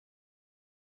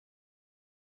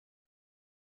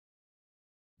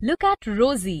Look at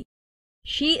Rosie.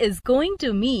 She is going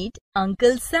to meet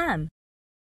Uncle Sam.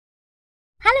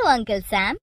 Hello, Uncle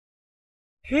Sam.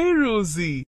 Hey,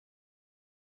 Rosie.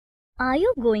 Are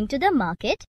you going to the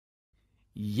market?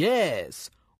 Yes.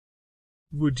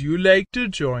 Would you like to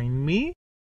join me?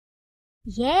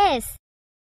 Yes.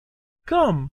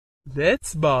 Come,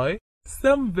 let's buy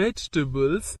some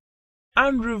vegetables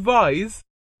and revise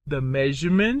the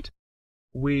measurement,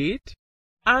 weight,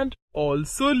 and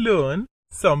also learn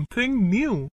something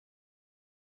new.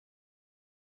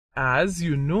 As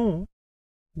you know,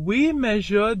 we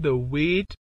measure the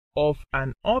weight of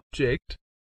an object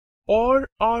or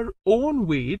our own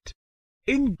weight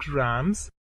in grams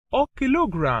or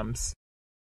kilograms.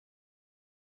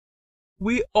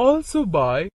 We also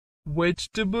buy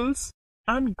vegetables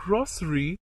and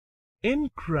grocery in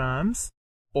grams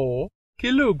or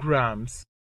kilograms.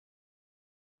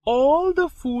 All the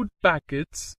food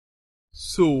packets,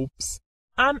 soaps,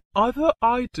 and other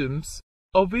items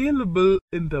available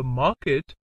in the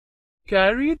market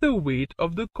carry the weight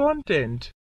of the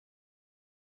content.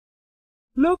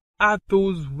 Look at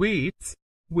those weights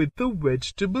with the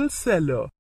vegetable seller.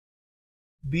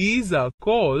 These are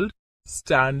called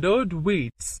standard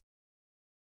weights.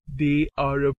 They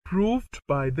are approved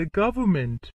by the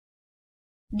government.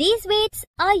 These weights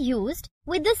are used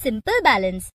with the simple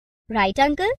balance, right,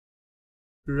 Uncle?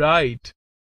 Right.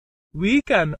 We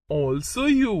can also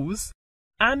use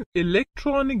an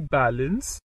electronic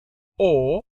balance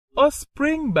or a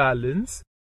spring balance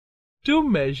to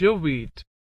measure weight.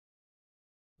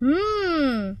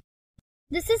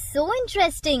 This is so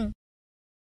interesting.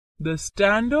 The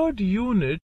standard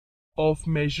unit of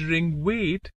measuring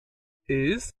weight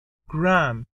is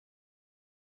gram.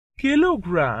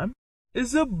 Kilogram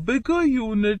is a bigger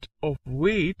unit of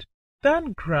weight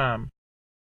than gram.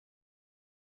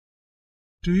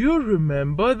 Do you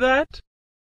remember that?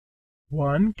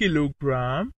 1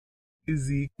 kilogram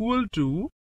is equal to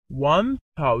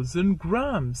 1000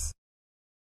 grams.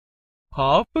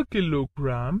 Half a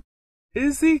kilogram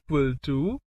is equal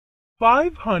to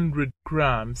 500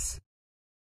 grams.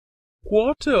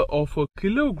 Quarter of a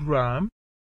kilogram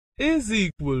is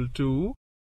equal to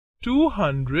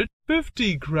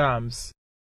 250 grams.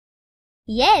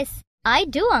 Yes, I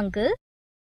do, Uncle.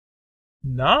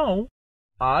 Now,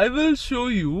 I will show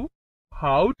you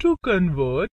how to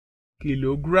convert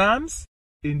kilograms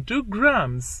into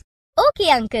grams. Okay,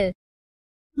 Uncle.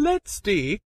 Let's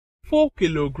take 4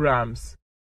 kilograms.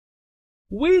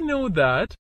 We know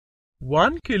that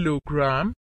 1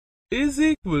 kilogram is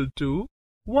equal to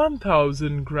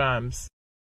 1000 grams.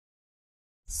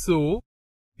 So,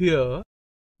 here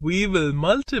we will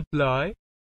multiply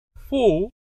 4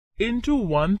 into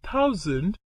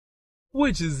 1000,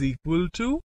 which is equal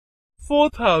to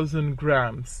 4000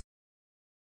 grams.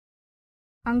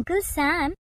 Uncle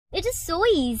Sam, it is so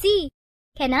easy.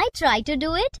 Can I try to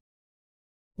do it?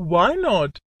 Why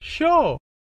not? Sure.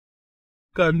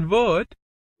 Convert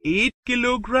 8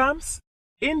 kilograms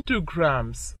into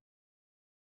grams.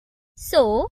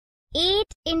 So, 8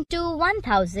 into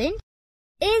 1000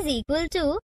 is equal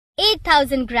to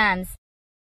 8000 grams.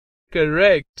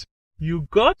 Correct. You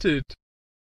got it.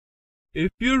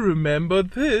 If you remember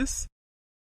this,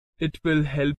 it will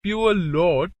help you a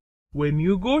lot when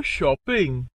you go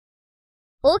shopping.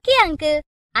 Okay, Uncle.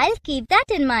 I'll keep that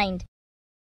in mind.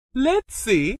 Let's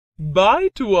say bye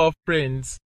to our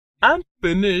friends and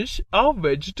finish our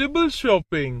vegetable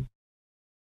shopping.